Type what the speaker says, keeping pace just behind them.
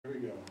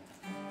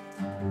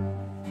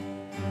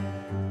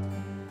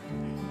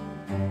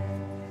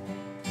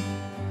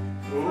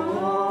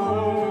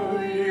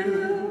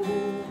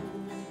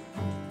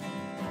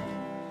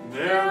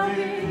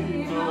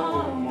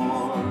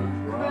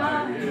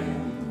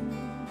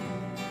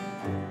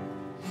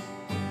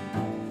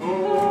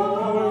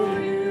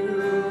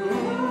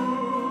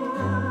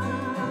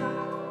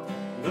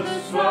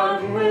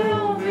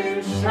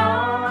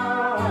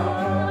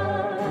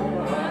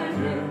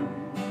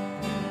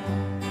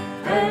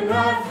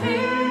I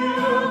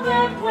feel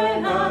that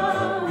when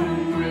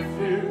I'm with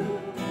you,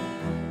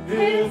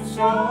 it's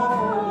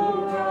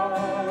alright.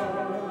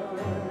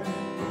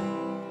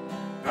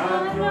 I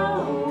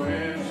know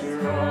it's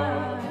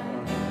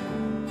right.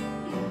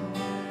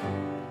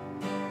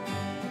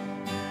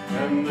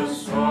 And the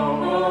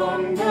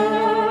songbirds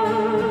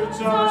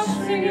are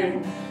singing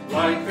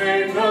like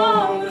they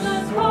know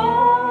the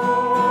score.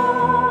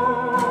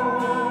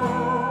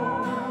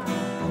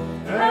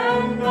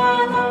 And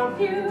I love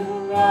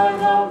you, I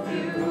love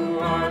you,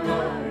 I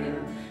love you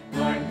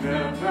like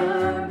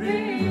never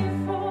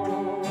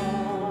before.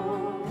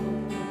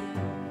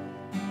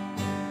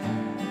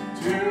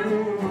 To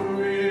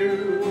you,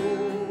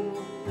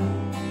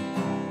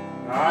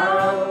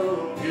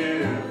 I'll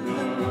give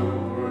the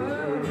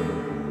world.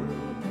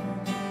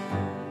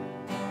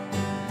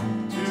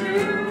 To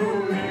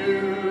you,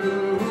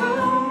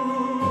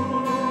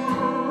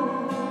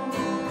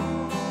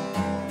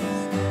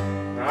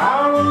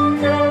 I'll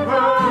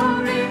never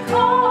be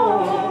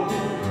cold,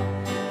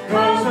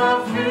 'cause I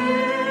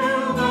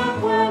feel that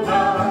when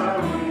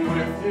I'm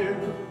with you,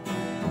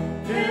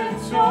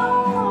 it's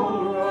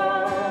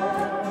alright.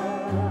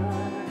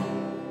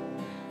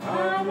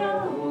 I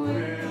know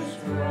it's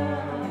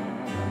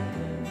right.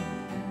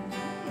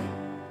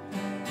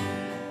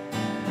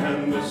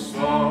 And the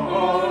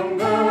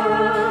songbirds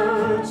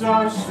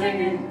are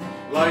singing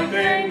like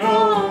they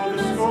know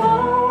the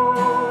score.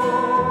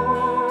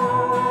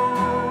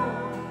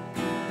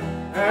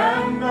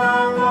 And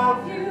I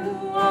love you,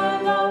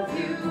 I love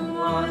you,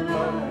 I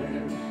love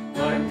you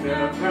like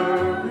never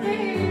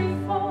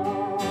before.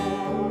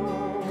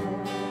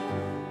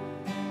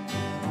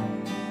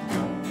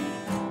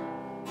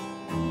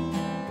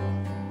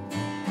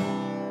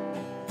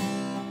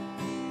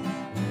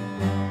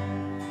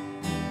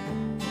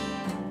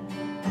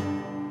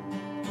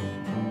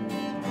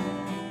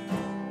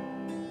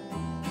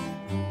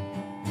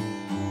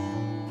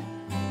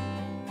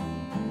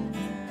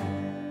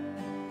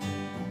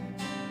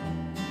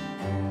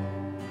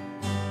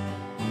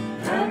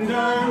 And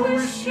I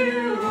wish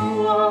you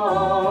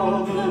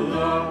all the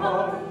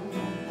love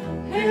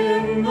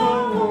in the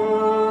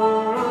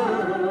world.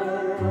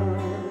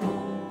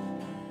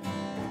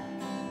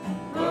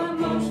 But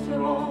most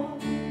of all,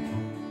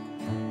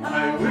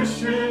 I wish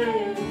it